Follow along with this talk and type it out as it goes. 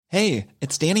Hey,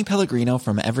 it's Danny Pellegrino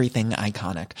from Everything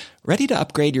Iconic. Ready to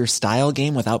upgrade your style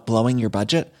game without blowing your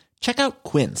budget? Check out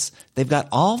Quince. They've got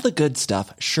all the good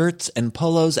stuff, shirts and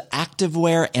polos,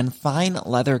 activewear, and fine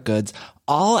leather goods,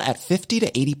 all at 50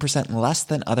 to 80% less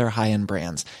than other high-end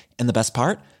brands. And the best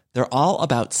part? They're all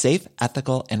about safe,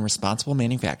 ethical, and responsible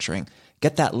manufacturing.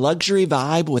 Get that luxury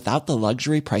vibe without the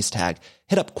luxury price tag.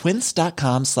 Hit up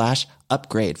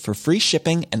quince.com/upgrade for free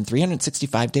shipping and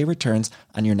 365-day returns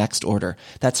on your next order.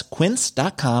 That's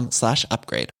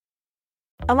quince.com/upgrade.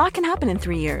 A lot can happen in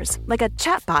 3 years, like a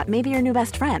chatbot may be your new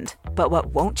best friend. But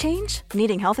what won't change?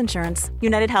 Needing health insurance.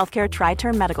 United Healthcare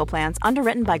Tri-Term Medical Plans,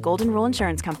 underwritten by Golden Rule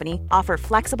Insurance Company, offer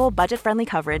flexible, budget-friendly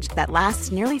coverage that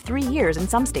lasts nearly 3 years in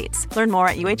some states. Learn more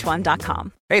at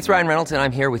uh1.com. Hey, it's Ryan Reynolds, and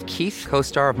I'm here with Keith,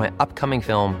 co-star of my upcoming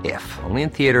film, If, only in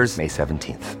theaters May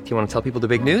 17th. Do you want to tell people the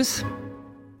big news?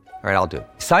 All right, I'll do it.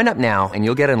 Sign up now and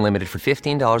you'll get unlimited for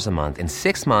 $15 a month and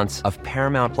 6 months of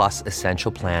Paramount Plus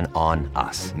Essential Plan on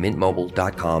us.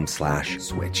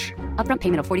 MintMobile.com/switch. Upfront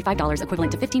payment of $45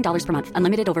 equivalent to $15 per month.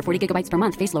 Unlimited over 40 gigabytes per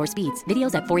month. Face lower speeds.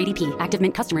 Videos at 480p. Active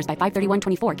Mint customers by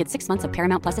 531.24 get 6 months of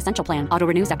Paramount Plus Essential Plan. Auto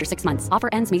renews after 6 months. Offer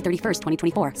ends May 31st,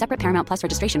 2024. Separate Paramount Plus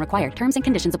registration required. Terms and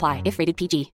conditions apply if rated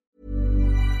PG.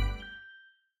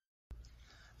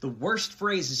 The worst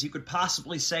phrases you could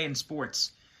possibly say in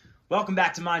sports. Welcome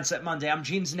back to Mindset Monday. I'm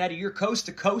Gene Zanetti, your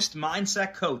coast-to-coast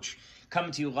mindset coach,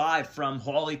 coming to you live from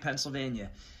Hawley, Pennsylvania.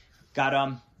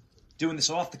 Got doing this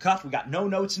off the cuff. We got no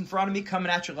notes in front of me,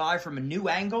 coming at you live from a new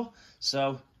angle.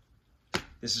 So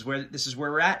this is where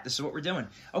we're at. This is what we're doing.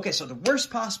 Okay, so the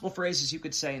worst possible phrases you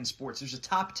could say in sports. There's a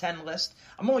top 10 list.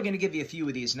 I'm only going to give you a few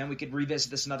of these, and then we could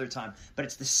revisit this another time. But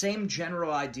it's the same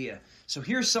general idea. So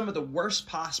here's some of the worst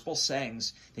possible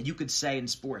sayings that you could say in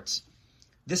sports.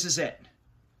 This is it.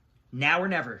 Now or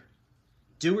never.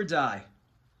 Do or die.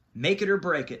 Make it or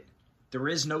break it. There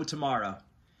is no tomorrow.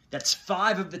 That's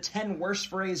 5 of the 10 worst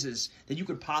phrases that you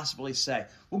could possibly say.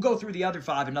 We'll go through the other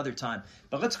 5 another time,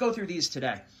 but let's go through these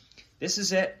today. This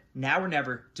is it. Now or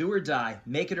never. Do or die.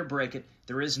 Make it or break it.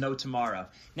 There is no tomorrow.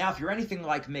 Now, if you're anything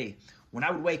like me, when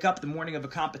I would wake up the morning of a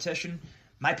competition,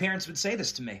 my parents would say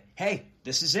this to me. Hey,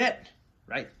 this is it,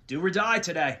 right? Do or die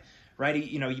today, right?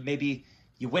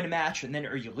 You win a match, and then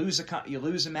or you lose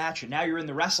a match, and now you're in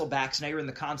the wrestlebacks. Now you're in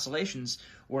the consolations,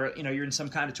 or you're in some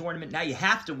kind of tournament. Now you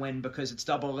have to win because it's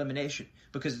double elimination.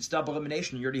 Because it's double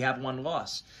elimination, you already have one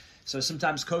loss. So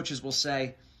sometimes coaches will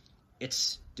say,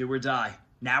 "It's do or die,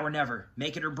 now or never,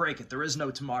 make it or break it. There is no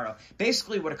tomorrow."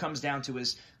 Basically, what it comes down to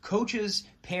is coaches,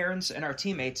 parents, and our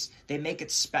teammates, they make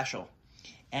it special.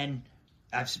 And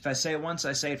if I say it once,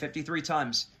 I say it 53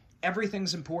 times.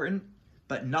 Everything's important,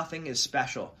 but nothing is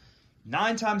special.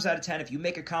 9 times out of 10, if you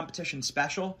make a competition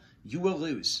special, you will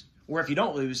lose. Or if you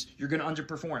don't lose, you're going to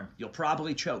underperform. You'll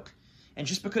probably choke. And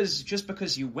just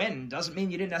because you win doesn't mean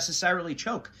you didn't necessarily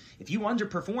choke. If you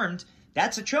underperformed,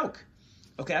 that's a choke.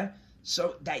 Okay?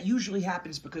 So that usually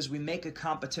happens because we make a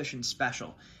competition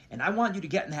special. And I want you to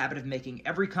get in the habit of making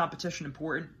every competition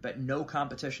important, but no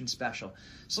competition special.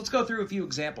 So let's go through a few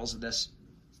examples of this.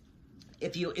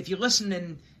 If you listen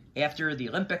in after the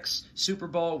Olympics, Super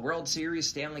Bowl, World Series,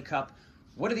 Stanley Cup,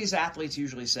 what are these athletes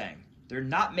usually saying? They're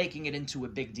not making it into a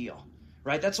big deal,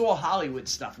 right? That's all Hollywood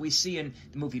stuff we see in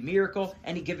the movie Miracle,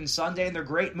 Any Given Sunday, and they're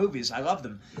great movies. I love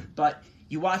them. But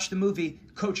you watch the movie,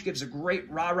 coach gives a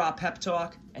great rah-rah pep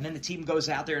talk, and then the team goes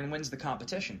out there and wins the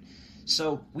competition.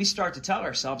 So we start to tell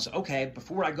ourselves, okay,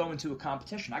 before I go into a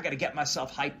competition, I got to get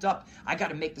myself hyped up. I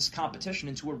got to make this competition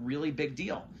into a really big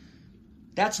deal.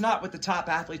 That's not what the top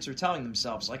athletes are telling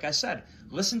themselves. Like I said,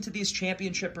 listen to these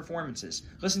championship performances.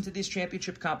 Listen to these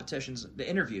championship competitions, the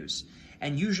interviews.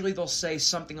 And usually they'll say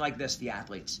something like this, the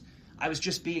athletes. I was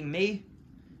just being me,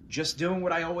 just doing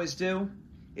what I always do.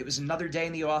 It was another day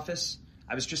in the office.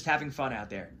 I was just having fun out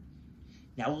there.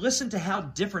 Now listen to how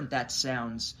different that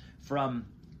sounds from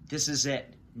this is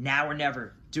it, now or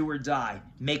never, do or die,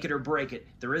 make it or break it,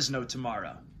 there is no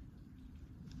tomorrow.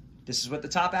 This is what the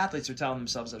top athletes are telling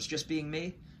themselves. I was just being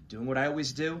me, doing what I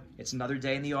always do. It's another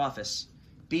day in the office.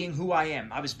 Being who I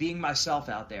am. I was being myself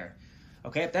out there.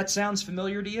 Okay, if that sounds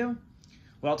familiar to you,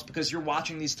 well, it's because you're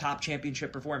watching these top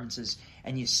championship performances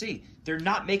and you see they're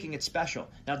not making it special.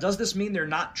 Now, does this mean they're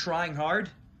not trying hard?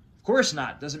 Of course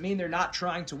not. Does it mean they're not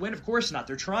trying to win? Of course not.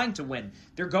 They're trying to win.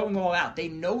 They're going all out. They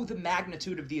know the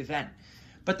magnitude of the event.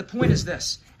 But the point is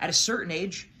this. At a certain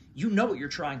age, you know what you're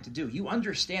trying to do. You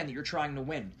understand that you're trying to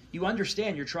win. You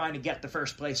understand you're trying to get the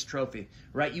first place trophy,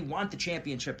 right? You want the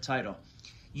championship title.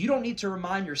 You don't need to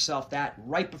remind yourself that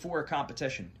right before a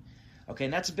competition. Okay,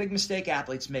 and that's a big mistake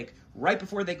athletes make. Right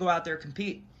before they go out there and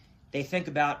compete, they think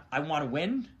about, I want to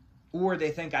win, Or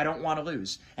they think, I don't want to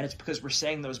lose. And it's because we're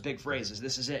saying those big phrases.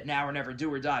 This is it, now or never,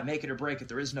 do or die, make it or break it,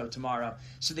 there is no tomorrow.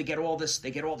 So they get all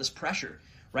this pressure,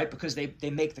 right? Because they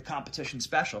make the competition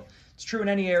special. It's true in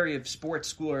any area of sports,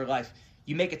 school, or life.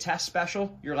 You make a test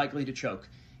special, you're likely to choke.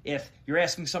 If you're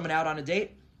asking someone out on a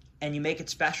date and you make it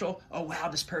special, oh wow,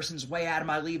 this person's way out of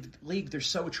my league, they're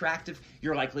so attractive,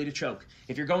 you're likely to choke.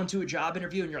 If you're going to a job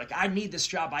interview and you're like, I need this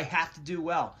job, I have to do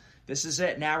well, this is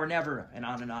it, now or never, and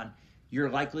on, you're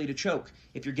likely to choke.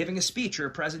 If you're giving a speech or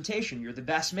a presentation, you're the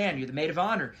best man, you're the maid of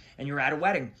honor, and you're at a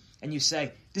wedding, and you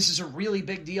say, this is a really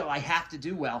big deal, I have to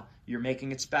do well, you're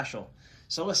making it special.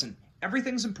 So listen,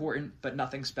 everything's important, but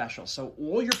nothing's special. So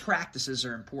all your practices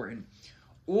are important.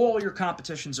 All your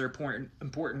competitions are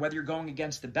important, whether you're going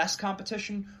against the best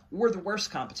competition or the worst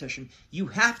competition. You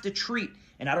have to treat,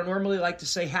 and I don't normally like to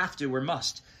say have to or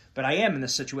must, but I am in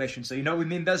this situation, so you know we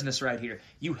mean business right here.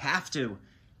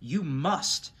 You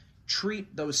must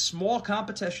treat those small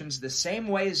competitions the same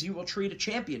way as you will treat a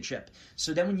championship.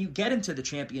 So then when you get into the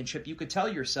championship, you could tell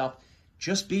yourself,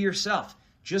 just be yourself.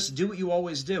 Just do what you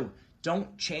always do.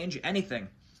 Don't change anything.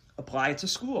 Apply it to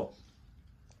school.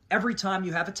 Every time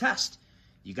you have a test,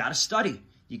 you got to study.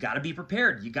 You got to be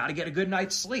prepared. You got to get a good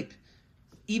night's sleep.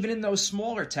 Even in those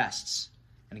smaller tests.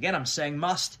 And again, I'm saying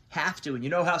must, have to. And you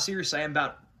know how serious I am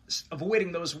about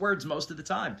avoiding those words most of the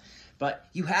time. But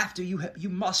you have to, you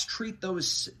must treat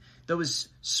those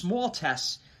small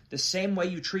tests the same way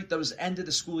you treat those end of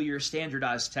the school year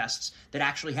standardized tests that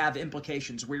actually have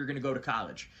implications where you're going to go to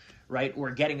college, right? Or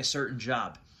getting a certain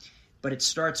job. But it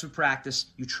starts with practice.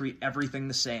 You treat everything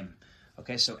the same.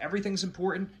 Okay, so everything's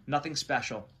important, nothing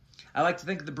special. I like to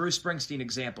think of the Bruce Springsteen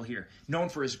example here. Known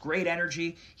for his great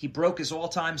energy, he broke his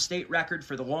all-time state record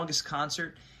for the longest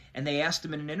concert, and they asked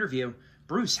him in an interview,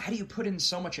 Bruce, how do you put in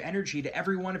so much energy to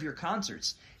every one of your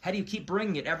concerts? How do you keep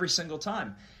bringing it every single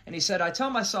time? And he said, I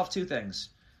tell myself two things.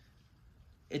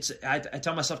 I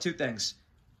tell myself two things.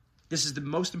 This is the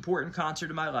most important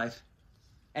concert of my life,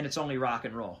 and it's only rock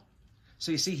and roll.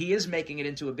 So you see, he is making it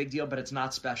into a big deal, but it's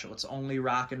not special. It's only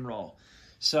rock and roll.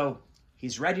 So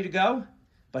he's ready to go,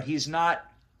 but he's not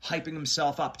hyping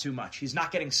himself up too much. He's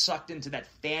not getting sucked into that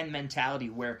fan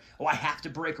mentality where, oh, I have to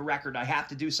break a record. I have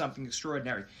to do something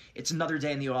extraordinary. It's another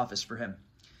day in the office for him.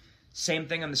 Same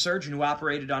thing on the surgeon who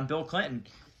operated on Bill Clinton.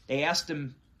 They asked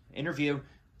him, interview,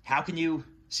 how can you...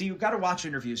 See, you've got to watch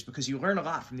interviews because you learn a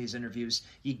lot from these interviews.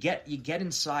 You get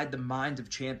inside the mind of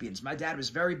champions. My dad was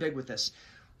very big with this.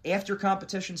 After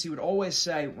competitions, he would always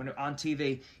say, when on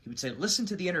TV, he would say, listen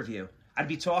to the interview. I'd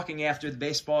be talking after the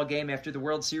baseball game, after the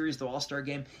World Series, the All-Star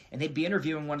game, and they'd be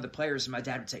interviewing one of the players, and my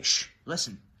dad would say, shh,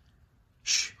 listen.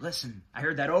 Shh, listen. I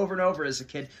heard that over and over as a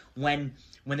kid when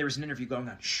there was an interview going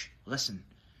on. Shh, listen.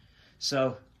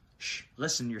 So, shh,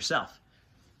 listen yourself.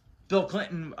 Bill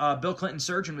Clinton's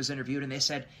surgeon was interviewed, and they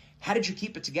said, how did you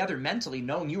keep it together mentally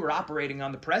knowing you were operating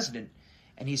on the president?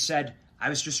 And he said, I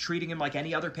was just treating him like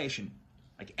any other patient.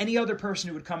 Like any other person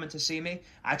who would come in to see me,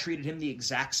 I treated him the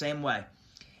exact same way.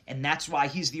 And that's why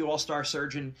he's the all-star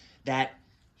surgeon that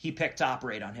he picked to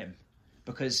operate on him.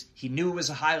 Because he knew it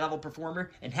was a high-level performer.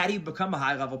 And how do you become a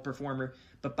high-level performer?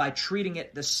 But by treating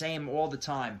it the same all the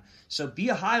time. So be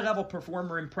a high-level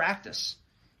performer in practice.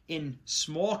 In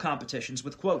small competitions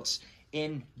with quotes.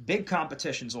 In big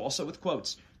competitions also with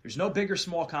quotes. There's no big or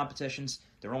small competitions.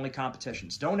 They're only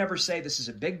competitions. Don't ever say this is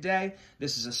a big day,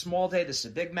 this is a small day, this is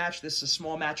a big match, this is a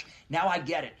small match. Now I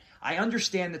get it. I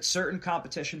understand that certain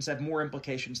competitions have more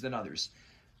implications than others.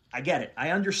 I get it. I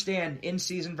understand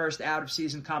in-season versus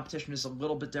out-of-season competition is a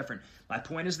little bit different. My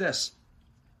point is this.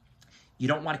 You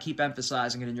don't want to keep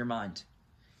emphasizing it in your mind.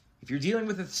 If you're dealing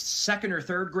with a second or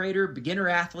third grader, beginner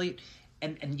athlete,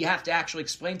 and you have to actually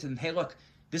explain to them, hey, look,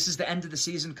 this is the end of the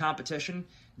season competition.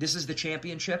 This is the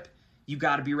championship. You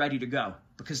got to be ready to go.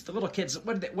 Because the little kids,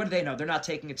 what do they know? They're not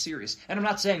taking it serious. And I'm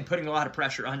not saying putting a lot of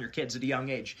pressure on your kids at a young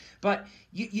age. But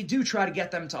you do try to get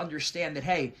them to understand that,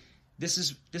 hey, this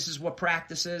is what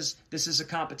practice is. This is a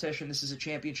competition. This is a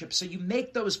championship. So you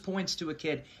make those points to a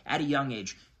kid at a young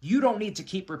age. You don't need to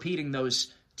keep repeating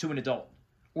those to an adult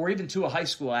or even to a high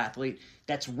school athlete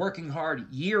that's working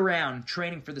hard year-round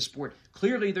training for the sport.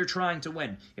 Clearly, they're trying to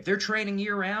win. If they're training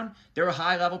year-round, they're a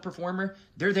high-level performer,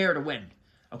 they're there to win.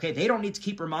 Okay, they don't need to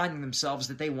keep reminding themselves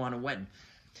that they want to win.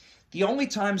 The only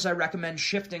times I recommend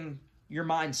shifting your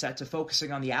mindset to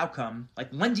focusing on the outcome,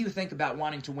 like when do you think about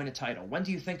wanting to win a title? When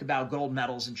do you think about gold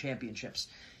medals and championships?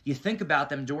 You think about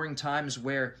them during times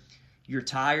where you're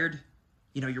tired,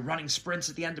 you're running sprints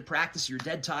at the end of practice, you're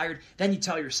dead tired, then you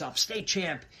tell yourself, state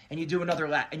champ, and you do another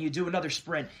lap, and you do another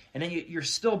sprint, and then you're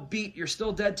still beat, you're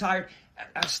still dead tired,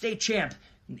 state champ.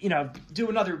 do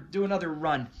another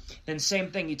run. Then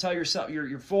same thing, you tell yourself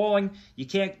you're falling, you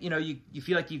can't, you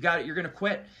feel like you got it, you're going to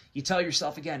quit. You tell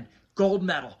yourself again, gold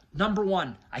medal, number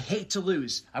one. I hate to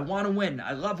lose. I want to win.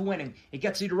 I love winning. It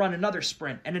gets you to run another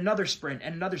sprint and another sprint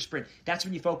and another sprint. That's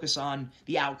when you focus on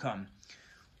the outcome.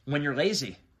 When you're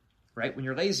lazy, right? When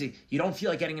you're lazy, you don't feel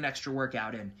like getting an extra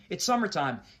workout in. It's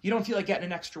summertime. You don't feel like getting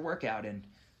an extra workout in.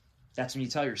 That's when you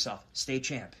tell yourself, stay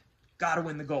champ. Got to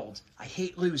win the gold. I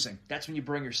hate losing. That's when you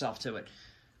bring yourself to it.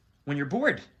 When you're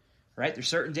bored, right? There's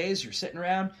certain days you're sitting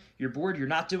around, you're bored, you're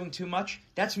not doing too much.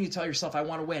 That's when you tell yourself, I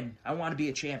want to win. I want to be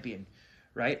a champion,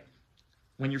 right?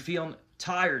 When you're feeling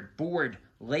tired, bored,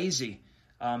 lazy,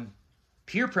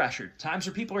 peer pressured, times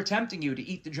where people are tempting you to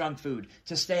eat the junk food,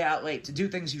 to stay out late, to do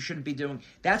things you shouldn't be doing.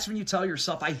 That's when you tell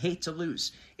yourself, I hate to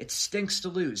lose. It stinks to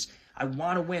lose. I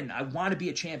want to win. I want to be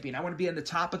a champion. I want to be on the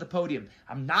top of the podium.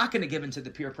 I'm not going to give into the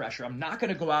peer pressure. I'm not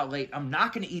going to go out late. I'm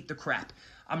not going to eat the crap.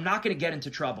 I'm not going to get into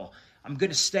trouble. I'm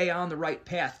going to stay on the right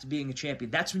path to being a champion.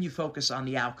 That's when you focus on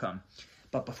the outcome.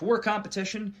 But before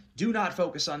competition, do not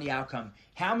focus on the outcome.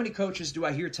 How many coaches do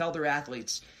I hear tell their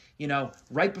athletes,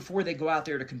 right before they go out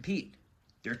there to compete,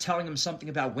 they're telling them something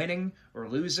about winning or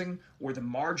losing or the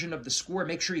margin of the score.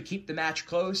 Make sure you keep the match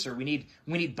close, or we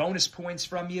need bonus points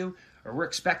from you, or we're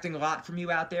expecting a lot from you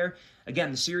out there.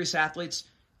 Again, the serious athletes,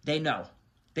 they know.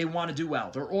 They want to do well.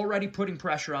 They're already putting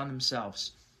pressure on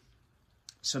themselves.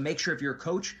 So make sure if you're a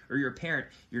coach or you're a parent,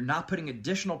 you're not putting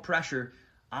additional pressure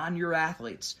on your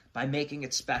athletes by making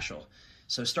it special.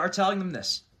 So start telling them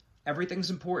this. Everything's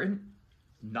important,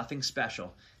 nothing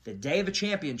special. The day of a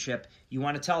championship, you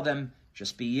want to tell them,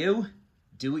 just be you,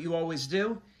 do what you always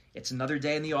do. It's another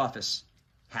day in the office.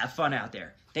 Have fun out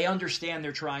there. They understand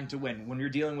they're trying to win. When you're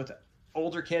dealing with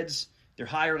older kids, they're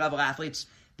higher level athletes,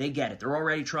 they get it. They're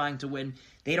already trying to win.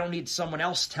 They don't need someone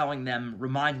else telling them,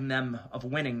 reminding them of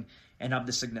winning and of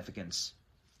the significance.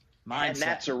 Mindset. And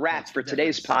that's a wrap for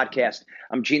today's podcast.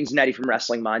 I'm Gene Zanetti from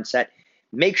Wrestling Mindset.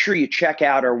 Make sure you check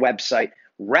out our website,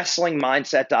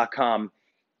 wrestlingmindset.com.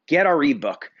 Get our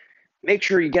ebook. Make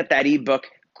sure you get that ebook.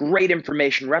 Great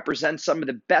information, represents some of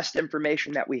the best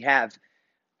information that we have.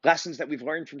 Lessons that we've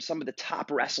learned from some of the top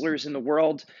wrestlers in the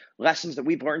world, lessons that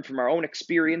we've learned from our own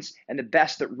experience, and the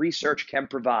best that research can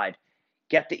provide.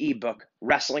 Get the ebook,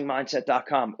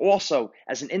 wrestlingmindset.com. Also,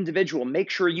 as an individual, make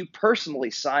sure you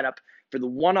personally sign up for the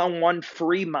one-on-one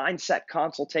free mindset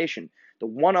consultation. The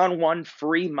one-on-one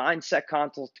free mindset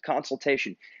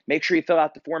consultation. Make sure you fill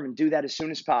out the form and do that as soon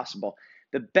as possible.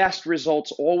 The best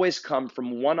results always come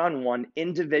from one-on-one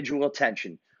individual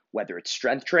attention, whether it's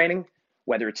strength training,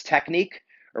 whether it's technique,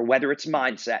 or whether it's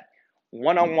mindset.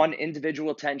 One-on-one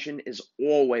individual attention is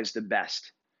always the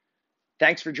best.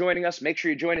 Thanks for joining us. Make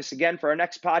sure you join us again for our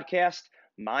next podcast.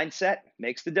 Mindset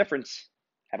makes the difference.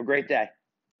 Have a great day.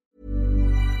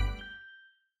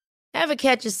 Ever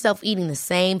catch yourself eating the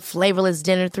same flavorless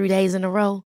dinner 3 days in a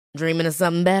row? Dreaming of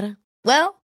something better?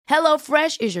 Well,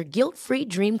 HelloFresh is your guilt-free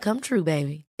dream come true,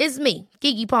 baby. It's me,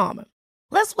 Keke Palmer.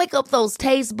 Let's wake up those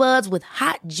taste buds with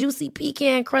hot, juicy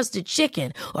pecan-crusted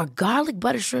chicken or garlic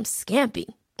butter shrimp scampi.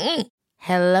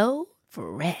 Hello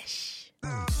Fresh.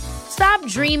 Stop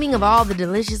dreaming of all the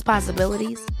delicious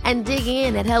possibilities and dig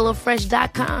in at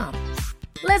HelloFresh.com.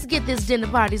 Let's get this dinner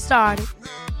party started.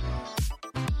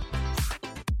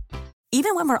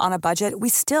 Even when we're on a budget, we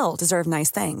still deserve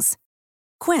nice things.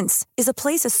 Quince is a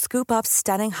place to scoop up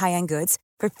stunning high-end goods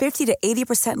for 50 to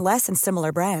 80% less than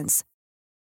similar brands.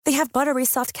 They have buttery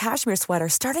soft cashmere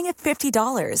sweaters starting at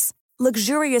 $50,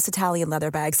 luxurious Italian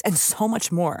leather bags, and so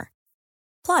much more.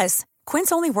 Plus,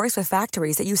 Quince only works with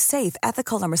factories that use safe,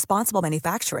 ethical, and responsible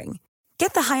manufacturing.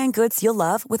 Get the high-end goods you'll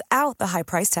love without the high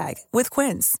price tag with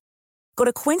Quince. Go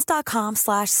to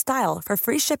quince.com/style for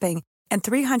free shipping and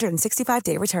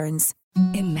 365-day returns.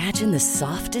 Imagine the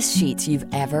softest sheets you've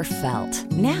ever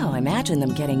felt. Now imagine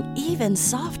them getting even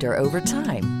softer over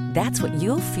time. That's what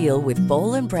you'll feel with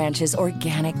Boll & Branch's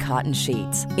organic cotton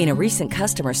sheets. In a recent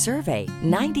customer survey,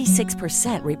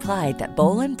 96% replied that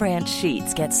Boll & Branch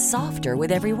sheets get softer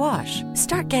with every wash.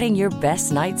 Start getting your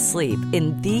best night's sleep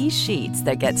in these sheets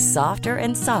that get softer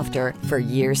and softer for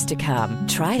years to come.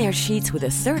 Try their sheets with a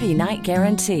 30-night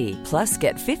guarantee. Plus,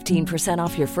 get 15%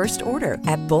 off your first order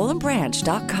at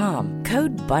bollandbranch.com.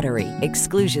 Code BUTTERY.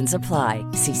 Exclusions apply.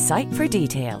 See site for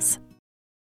details.